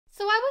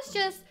was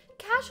just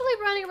casually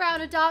running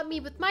around Adopt Me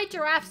with my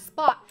giraffe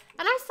spot,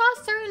 and I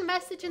saw a certain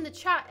message in the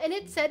chat, and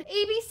it said,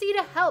 ABC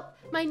to help.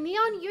 My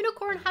neon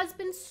unicorn has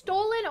been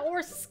stolen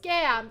or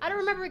scammed. I don't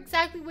remember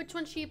exactly which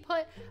one she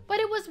put, but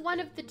it was one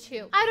of the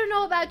two. I don't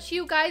know about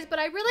you guys, but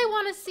I really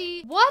want to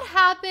see what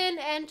happened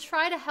and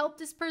try to help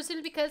this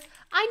person, because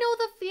I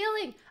know the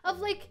feeling of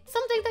like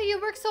something that you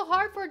work so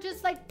hard for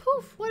just like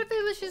poof. What if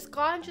it was just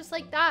gone just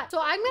like that? So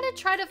I'm gonna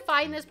try to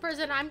find this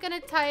person. I'm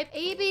gonna type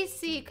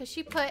ABC because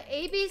she put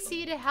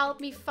ABC to help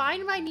me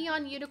find my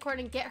neon unicorn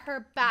and get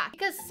her back.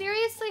 Because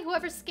seriously,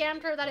 whoever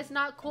scammed her, that is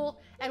not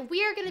cool. And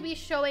we are gonna be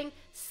showing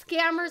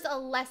scammers a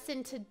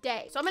lesson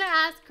today. So I'm gonna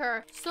ask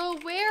her, so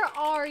where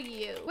are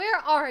you? Where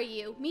are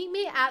you? Meet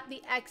me at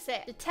the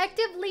exit.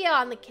 Detective Leah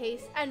on the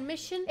case, and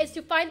mission is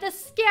to find the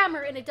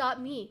scammer in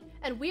Adopt Me.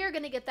 And we are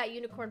gonna get that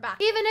unicorn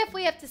back. Even if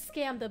we have to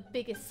scam the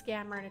biggest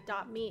scammer in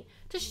Adopt Me.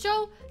 To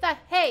show that,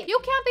 hey, you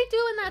can't be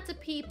doing that to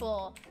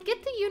people.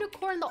 Get the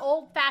unicorn the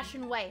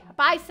old-fashioned way.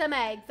 Buy some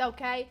eggs,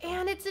 okay?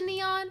 And it's a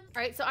neon.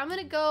 All right, so I'm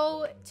gonna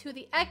go to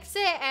the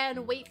exit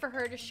and wait for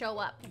her to show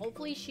up.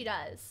 Hopefully she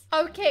does.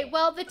 Okay,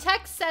 well, the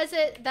text says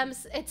it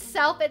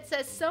itself. It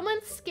says,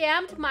 someone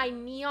scammed my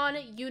neon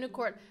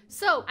unicorn.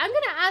 So I'm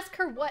gonna ask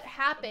her what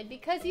happened,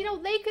 because, you know,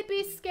 they could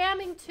be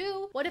scamming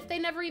too. What if they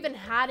never even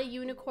had a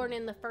unicorn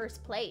in the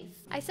first place?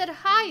 I said,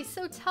 hi,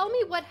 so tell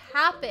me what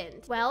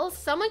happened. Well,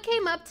 someone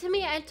came up to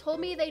me and told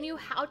me they knew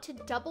how to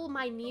double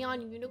my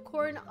neon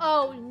unicorn.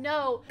 Oh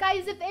no.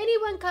 Guys, if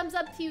anyone comes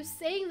up to you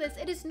saying this,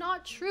 it is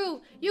not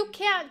true. You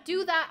can't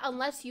do that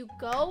unless you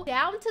go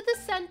down to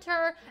the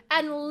center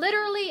and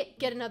literally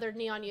get another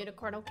neon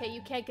unicorn, okay?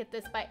 You can't get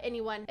this by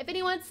anyone. If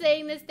anyone's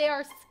saying this, they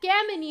are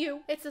scamming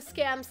you. It's a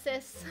scam,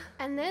 sis.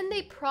 And then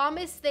they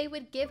promised they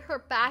would give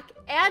her back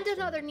and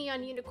another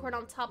neon unicorn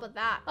on top of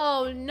that.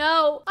 Oh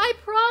no. I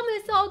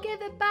promise I'll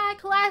give it back.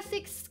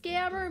 Classic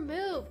scammer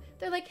move.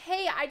 They're like,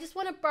 hey, I just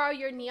want to borrow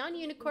your neon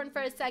unicorn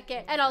for a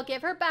second, and I'll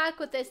give her back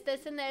with this,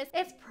 this, and this.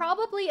 It's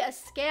probably a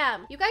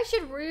scam. You guys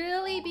should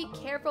really be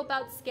careful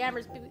about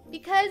scammers,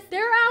 because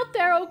they're out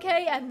there,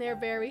 okay? And they're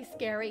very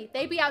scary.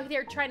 They be out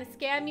there trying to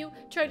scam you,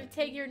 trying to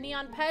take your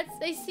neon pets.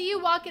 They see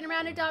you walking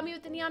around Adopt Me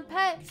with the neon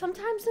pet.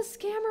 Sometimes the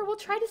scammer will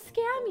try to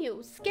scam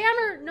you.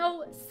 Scammer,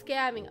 no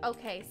scamming.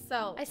 Okay,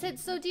 so I said,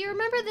 so do you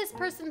remember this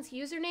person's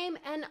username,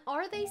 and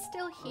are they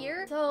still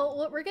here?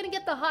 So we're gonna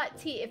get the hot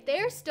tea. If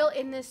they're still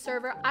in this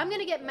server, I'm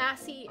gonna get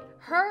Massey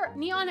her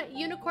neon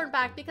unicorn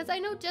back, because I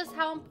know just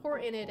how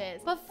important it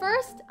is. But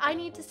first, I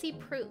need to see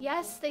proof.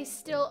 Yes, they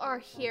still are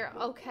here.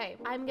 Okay,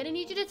 I'm gonna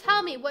need you to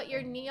tell me what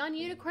your neon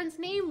unicorn's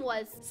name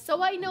was,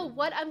 so I know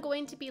what I'm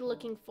going to be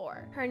looking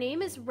for. Her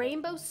name is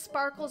Rainbow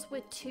Sparkles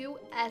with 2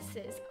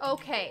 S's.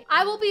 Okay,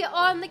 I will be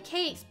on the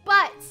case,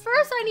 but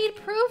first I need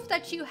proof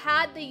that you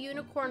had the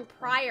unicorn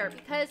prior,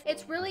 because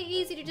it's really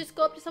easy to just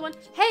go up to someone,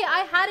 hey,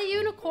 I had a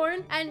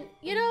unicorn, and,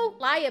 you know,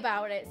 lie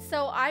about it.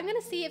 So I'm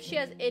gonna see if she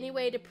has any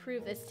way to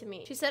prove this to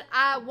me. She said,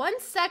 one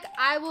sec,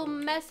 I will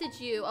message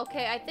you.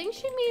 Okay, I think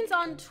she means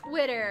on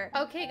Twitter.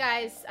 Okay,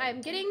 guys,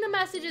 I'm getting the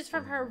messages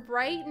from her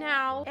right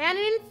now. And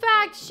in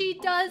fact, she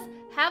does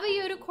have a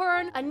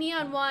unicorn, a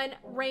neon one,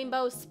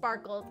 Rainbow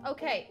Sparkles.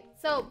 Okay.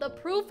 So the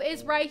proof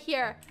is right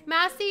here.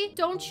 Massey,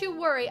 don't you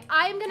worry.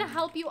 I'm gonna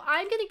help you.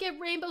 I'm gonna get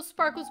Rainbow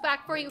Sparkles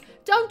back for you.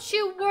 Don't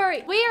you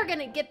worry. We are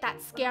gonna get that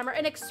scammer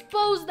and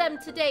expose them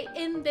today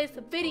in this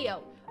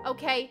video.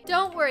 Okay,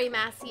 don't worry,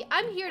 Massey.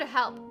 I'm here to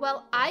help.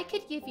 Well, I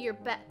could give you your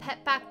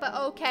pet back, but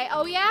okay.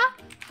 Oh, yeah?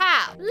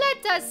 How?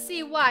 Let us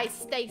see why,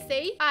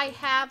 Stacy. I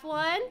have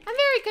one. I'm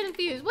very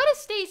confused. What is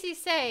Stacy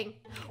saying?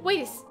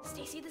 Wait, is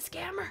Stacy the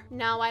scammer?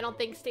 No, I don't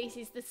think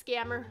Stacy's the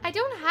scammer. I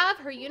don't have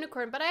her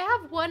unicorn, but I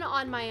have one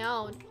on my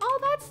own. Oh,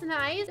 that's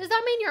nice. Does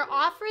that mean you're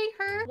offering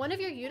her one of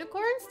your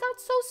unicorns?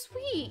 That's so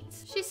sweet.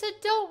 She said,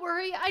 don't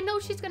worry. I know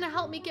she's gonna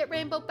help me get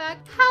Rainbow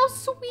back. How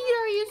sweet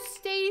are you,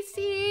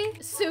 Stacy?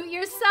 Suit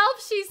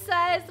yourself, she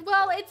says.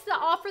 Well, it's the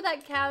offer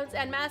that counts,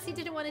 and Massey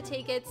didn't want to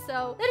take it,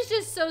 so that is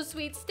just so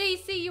sweet.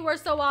 Stacy, you are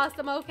so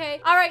awesome,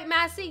 okay? All right,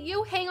 Massey,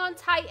 you hang on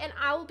tight, and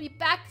I will be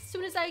back as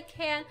soon as I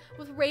can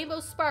with Rainbow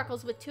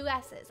Sparkles with 2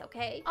 S's,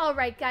 okay? All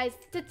right, guys,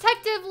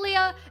 Detective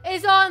Leah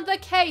is on the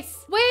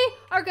case. We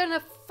are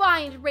gonna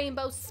find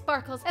Rainbow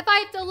Sparkles. If I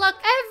have to look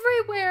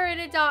everywhere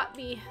and Adopt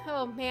Me.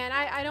 Oh man,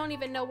 I don't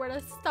even know where to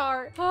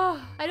start.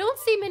 Oh, I don't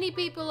see many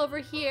people over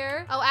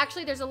here. Oh,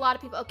 actually, there's a lot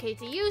of people. Okay,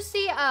 do you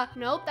see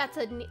nope, that's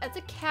a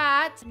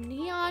cat.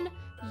 Neon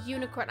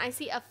unicorn. I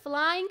see a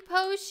flying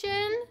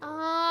potion.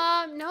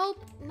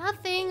 Nope,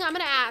 nothing. I'm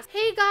gonna ask.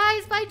 Hey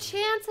guys, by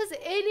chance, has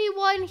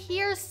anyone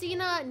here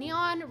seen a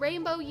neon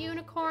rainbow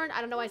unicorn?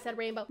 I don't know why I said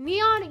rainbow.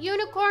 Neon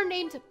unicorn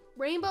named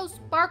Rainbow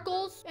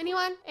Sparkles.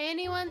 Anyone?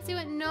 Anyone see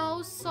it?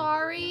 No,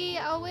 sorry.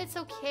 Oh, it's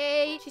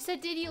okay. She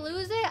said, did you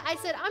lose it? I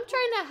said, I'm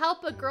trying to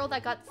help a girl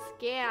that got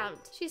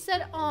scammed. She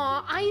said,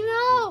 aw, I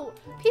know.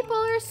 People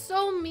are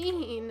so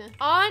mean.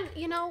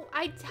 You know,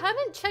 I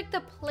haven't checked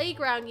the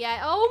playground yet.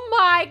 Oh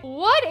my,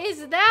 what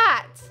is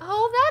that?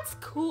 Oh, that's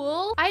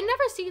cool. I'd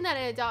never seen that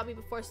in Adopt Me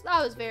before, so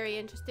that was very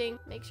interesting.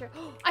 Make sure.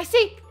 I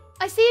see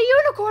I see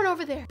a unicorn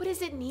over there. But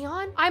is it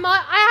neon? I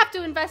have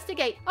to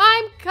investigate.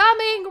 I'm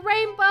coming,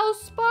 Rainbow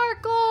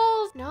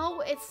Sparkles.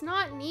 No, it's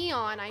not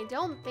neon, I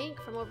don't think,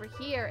 from over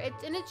here.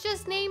 It's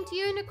just named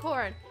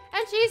Unicorn.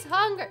 And she's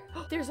hungry.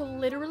 There's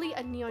literally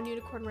a neon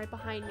unicorn right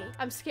behind me.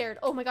 I'm scared.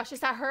 Oh my gosh, is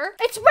that her?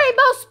 It's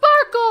Rainbow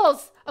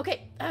Sparkles!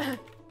 Okay,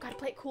 gotta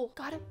play it cool.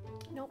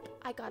 Nope,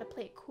 I gotta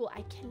play it cool.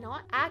 I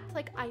cannot act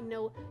like I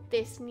know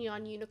this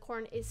neon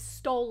unicorn is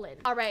stolen.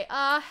 All right,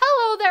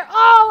 hello there.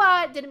 Oh,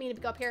 I didn't mean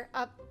to go up here.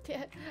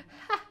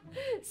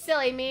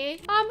 Silly me.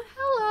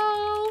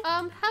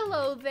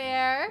 Hello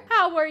there.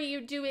 How are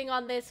you doing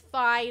on this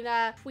fine,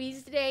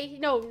 Tuesday?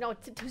 No,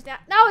 it's Tuesday.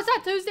 No, it's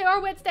not Tuesday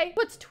or Wednesday.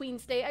 What's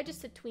Tweensday? I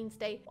just said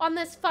Tweensday. On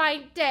this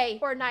fine day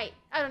or night.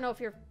 I don't know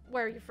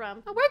where you're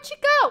from. Oh, where'd she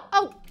go?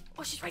 Oh,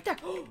 she's right there.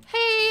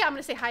 Hey, I'm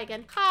gonna say hi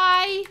again.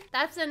 Hi.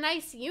 That's a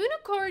nice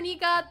unicorn you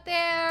got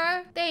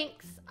there.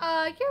 Thanks.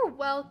 You're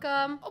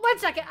welcome. Oh, 1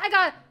 second.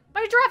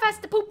 My giraffe has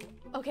to poop.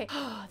 Okay,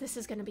 this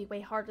is gonna be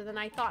way harder than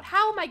I thought.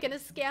 How am I gonna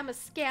scam a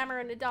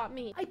scammer and adopt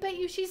me? I bet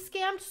you she's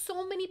scammed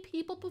so many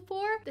people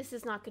before. This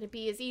is not gonna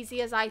be as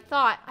easy as I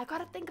thought. I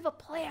gotta think of a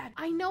plan.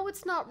 I know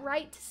it's not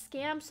right to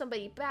scam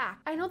somebody back.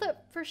 I know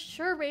that for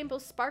sure Rainbow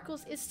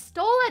Sparkles is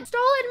stolen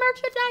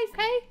merchandise,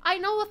 okay? I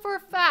know it for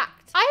a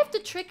fact. I have to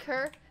trick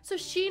her so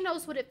she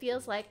knows what it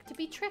feels like to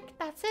be tricked.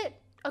 That's it.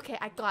 Okay,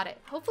 I got it.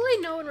 Hopefully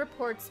no one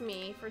reports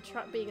me for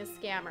being a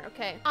scammer,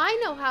 okay? I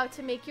know how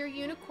to make your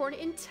unicorn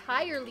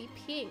entirely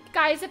pink.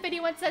 Guys, if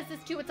anyone says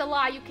this to you, it's a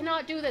lie. You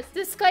cannot do this.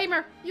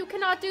 Disclaimer, you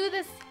cannot do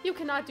this. You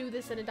cannot do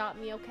this and adopt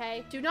me,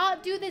 okay? Do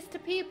not do this to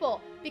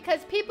people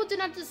because people do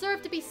not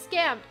deserve to be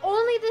scammed.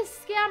 Only this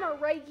scammer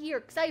right here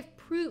because I have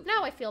proof.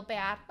 Now I feel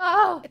bad.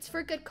 Oh, it's for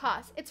a good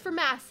cause. It's for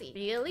Massey.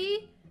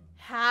 Really?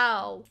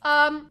 How?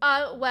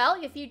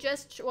 Well, if you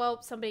just,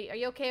 somebody, are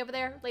you okay over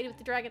there? Lady with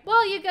the dragon.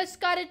 Well, you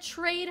just gotta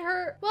trade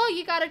her. Well,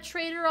 you gotta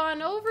trade her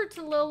on over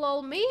to little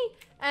old me,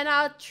 and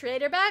I'll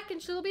trade her back and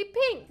she'll be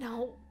pink.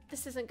 No,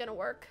 this isn't gonna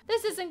work.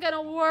 This isn't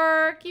gonna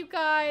work, you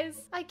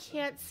guys. I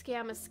can't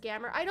scam a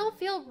scammer. I don't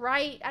feel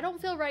right. I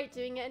don't feel right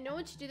doing it, and no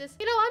one should do this.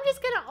 You know, I'm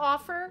just gonna I'm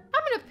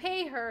gonna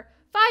pay her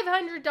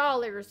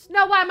 $500.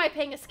 No, why am I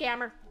paying a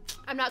scammer?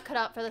 I'm not cut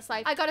out for this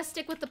life. I gotta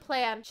stick with the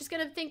plan. She's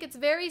gonna think it's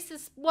very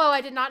whoa,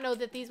 I did not know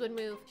that these would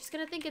move. She's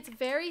gonna think it's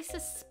very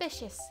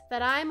suspicious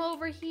that I'm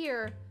over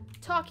here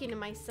talking to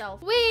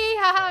myself.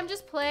 Haha, I'm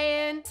just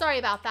playing. Sorry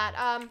about that.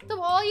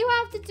 So all you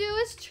have to do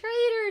is trade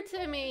her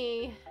to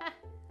me.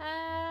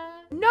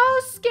 No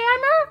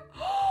scammer?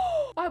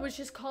 I was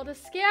just called a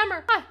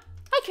scammer.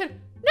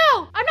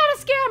 No, I'm not a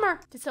scammer.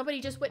 Did somebody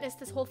just witness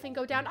this whole thing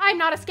go down? I'm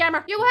not a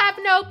scammer. You have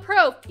no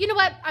proof. You know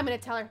what? I'm gonna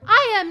tell her.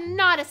 I am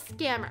not a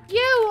scammer.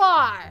 You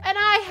are. And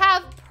I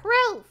have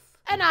proof.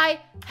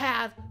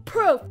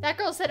 That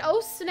girl said,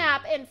 oh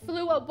snap, and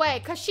flew away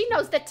because she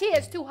knows the tea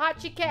is too hot.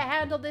 She can't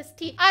handle this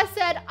tea. I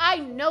said, I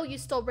know you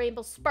stole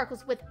Rainbow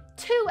Sparkles with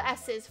 2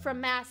 S's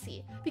from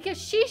Massey because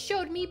she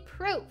showed me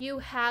proof. You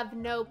have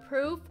no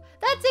proof?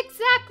 That's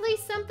exactly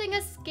something a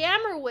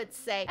scammer would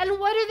say. And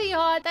what are the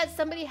odds that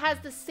somebody has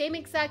the same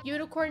exact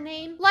unicorn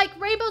name? Like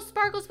Rainbow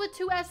Sparkles with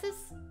 2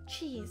 S's?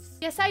 Jeez.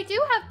 Yes, I do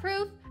have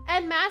proof.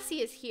 And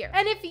Massey is here.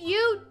 And if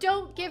you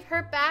don't give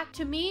her back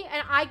to me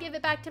and I give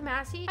it back to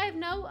Massey, I have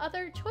no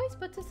other choice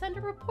but to send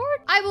a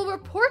report. I will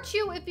report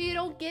you if you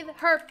don't give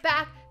her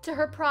back to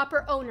her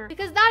proper owner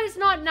because that is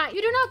not nice.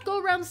 You do not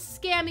go around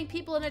scamming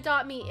people and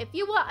adopt me. If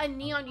you want a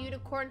neon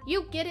unicorn,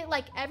 you get it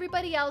like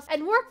everybody else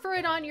and work for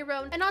it on your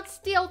own and not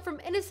steal from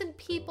innocent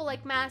people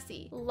like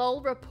Massey.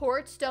 Lol,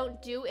 reports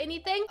don't do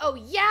anything. Oh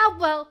yeah,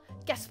 well,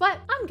 guess what?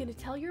 I'm gonna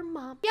tell your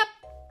mom. Yep.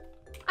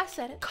 I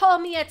said it. Call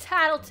me a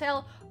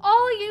tattletale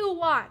all you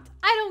want.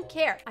 I don't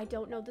care. I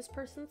don't know this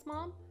person's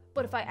mom,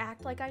 but if I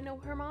act like I know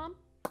her mom,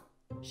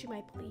 she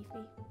might believe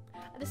me.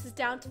 This is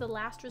down to the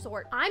last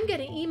resort. I'm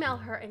gonna email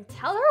her and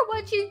tell her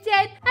what you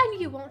did, and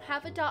you won't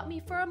have Adopt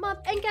Me for a month.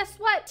 And guess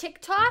what?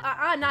 TikTok?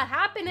 Not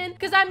happening,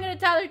 because I'm gonna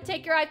tell her to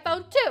take your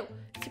iPhone too.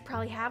 You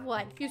probably have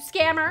one. You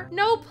scammer.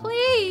 No,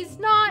 please,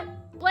 not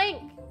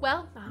blank.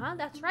 Well,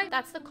 that's right.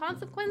 That's the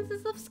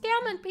consequences of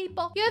scamming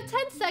people. You have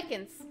 10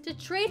 seconds to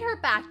trade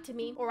her back to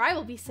me, or I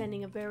will be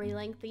sending a very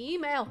lengthy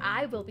email.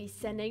 I will be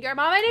sending your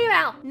mom an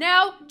email.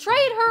 Now,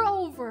 trade her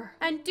over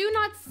and do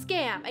not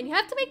scam. And you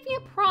have to make me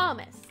a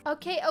promise.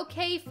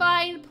 Okay,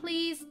 fine.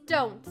 Please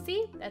don't.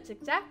 See? That's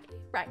exactly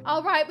right.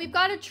 All right, we've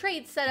got a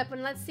trade set up,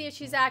 and let's see if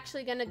she's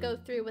actually gonna go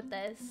through with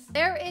this.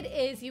 There it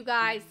is, you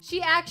guys.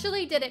 She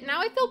actually did it. Now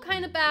I feel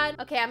kind of bad.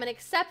 Okay, I'm gonna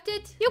accept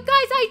it. You guys,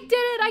 I did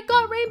it. I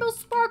got Rainbow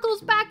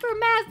Sparkles back for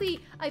Massey.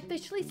 I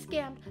officially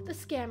scammed the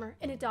scammer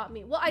and Adopt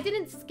Me. Well, I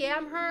didn't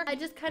scam her. I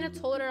just kind of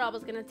told her I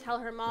was gonna tell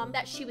her mom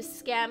that she was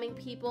scamming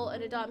people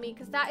and Adopt Me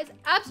because that is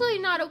absolutely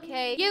not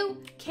okay.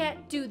 You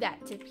can't do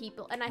that to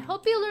people, and I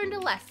hope you learned a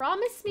lesson.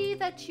 Promise me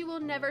that you will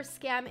never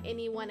scam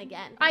anyone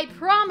again. I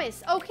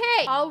promise.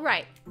 Okay. All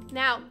right.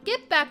 Now,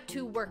 get back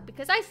to work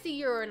because I see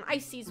you're an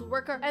Icy's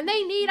worker and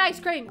they need ice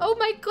cream. Oh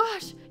my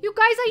gosh. You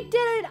guys, I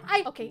did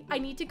it. Okay, I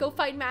need to go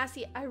find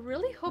Massey. I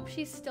really hope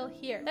she's still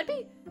here. That'd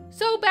be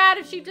so bad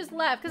if she just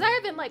left. have because I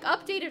haven't like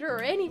updated her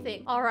or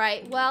anything. All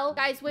right, well,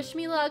 guys, wish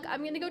me luck.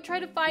 I'm gonna go try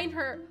to find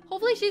her.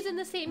 Hopefully she's in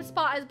the same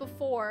spot as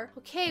before.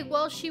 Okay,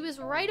 well, she was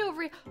right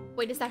over here.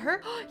 Wait, is that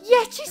her?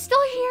 Yes, she's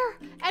still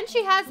here. And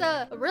she has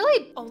a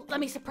really, oh, let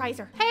me surprise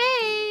her.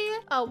 Hey.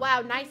 Oh,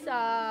 wow, nice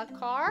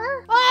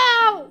car.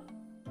 Oh!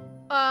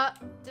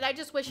 Did I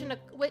just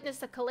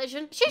witness a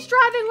collision? She's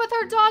driving with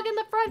her dog in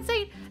the front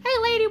seat.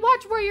 Hey, lady,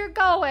 watch where you're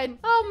going.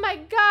 Oh my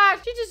gosh,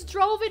 she just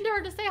drove into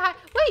her to say hi.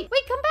 Wait,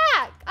 come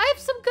back. I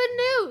have some good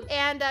news.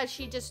 And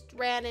she just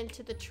ran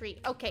into the tree.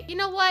 Okay, you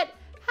know what?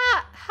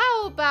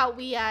 How about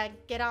we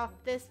get off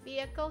this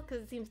vehicle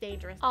because it seems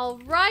dangerous. All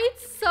right,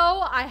 so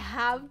I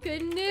have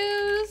good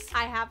news.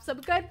 I have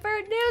some good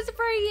news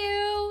for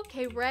you.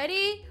 Okay,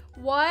 ready?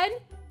 1,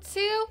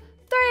 2,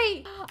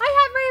 3. I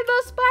have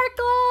rainbow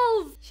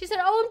sparkles. She said,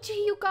 OMG,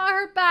 you got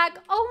her back.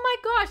 Oh my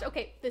gosh.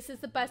 Okay, this is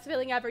the best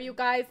feeling ever, you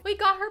guys. We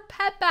got her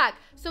pet back.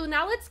 So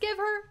now let's give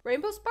her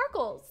rainbow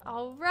sparkles.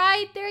 All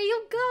right, there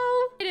you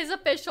go. It is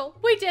official.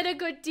 We did a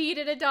good deed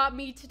at Adopt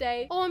Me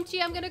today.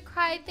 OMG, I'm gonna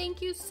cry.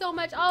 Thank you so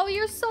much. Oh,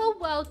 you're so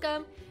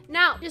welcome.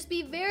 Now, just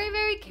be very,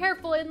 very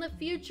careful in the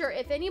future.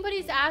 If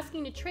anybody's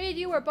asking to trade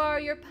you or borrow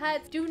your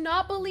pets, do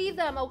not believe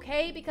them,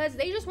 okay? Because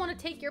they just want to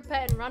take your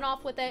pet and run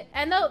off with it.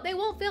 And they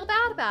won't feel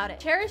bad about it.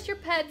 Cherish your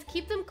pets.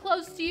 Keep them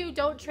close to you.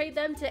 Don't trade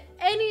them to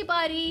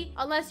anybody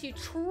unless you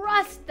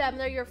trust them.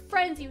 They're your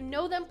friends. You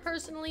know them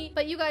personally.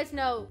 But you guys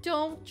know,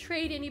 don't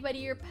trade anybody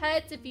your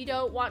pets if you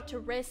don't want to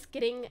risk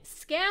getting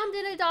scammed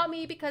in Adopt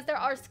Me because there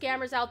are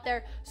scammers out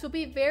there. So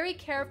be very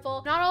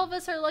careful. Not all of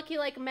us are lucky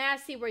like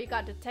Massey where you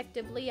got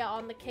Detective Leah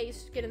on the case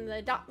getting the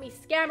Adopt Me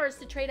scammers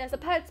to trade us the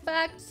pets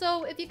back.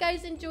 So if you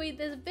guys enjoyed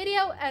this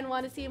video and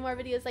want to see more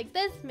videos like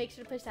this, make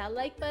sure to push that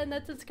like button,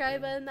 that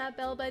subscribe button, that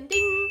bell button,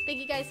 ding. Thank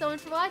you guys so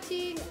much for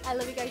watching. I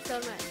love you guys so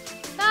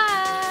much.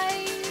 Bye.